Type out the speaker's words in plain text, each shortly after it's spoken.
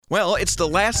Well, it's the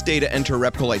last day to enter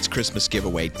Repcolite's Christmas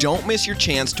giveaway. Don't miss your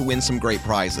chance to win some great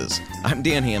prizes. I'm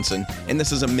Dan Hansen, and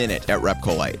this is A Minute at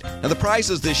Repcolite. Now, the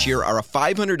prizes this year are a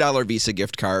 $500 Visa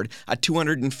gift card, a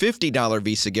 $250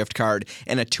 Visa gift card,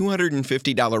 and a $250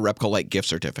 Repcolite gift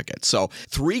certificate. So,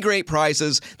 3 great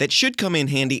prizes that should come in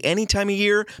handy any time of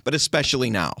year, but especially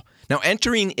now. Now,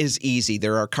 entering is easy.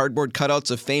 There are cardboard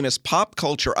cutouts of famous pop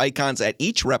culture icons at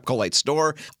each Repcolite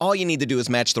store. All you need to do is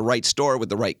match the right store with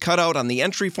the right cutout on the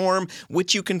entry form,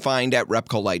 which you can find at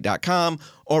repcolite.com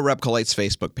or Repcolite's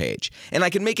Facebook page. And I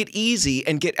can make it easy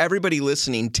and get everybody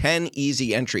listening 10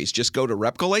 easy entries. Just go to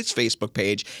Repcolite's Facebook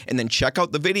page and then check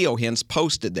out the video hints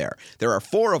posted there. There are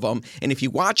 4 of them, and if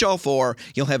you watch all 4,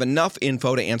 you'll have enough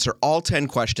info to answer all 10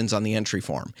 questions on the entry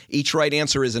form. Each right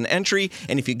answer is an entry,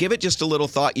 and if you give it just a little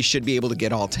thought, you should be able to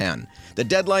get all 10. The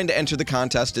deadline to enter the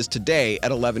contest is today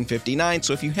at 11:59,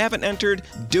 so if you haven't entered,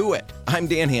 do it. I'm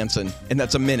Dan Hansen, and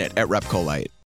that's A Minute at Repcolite.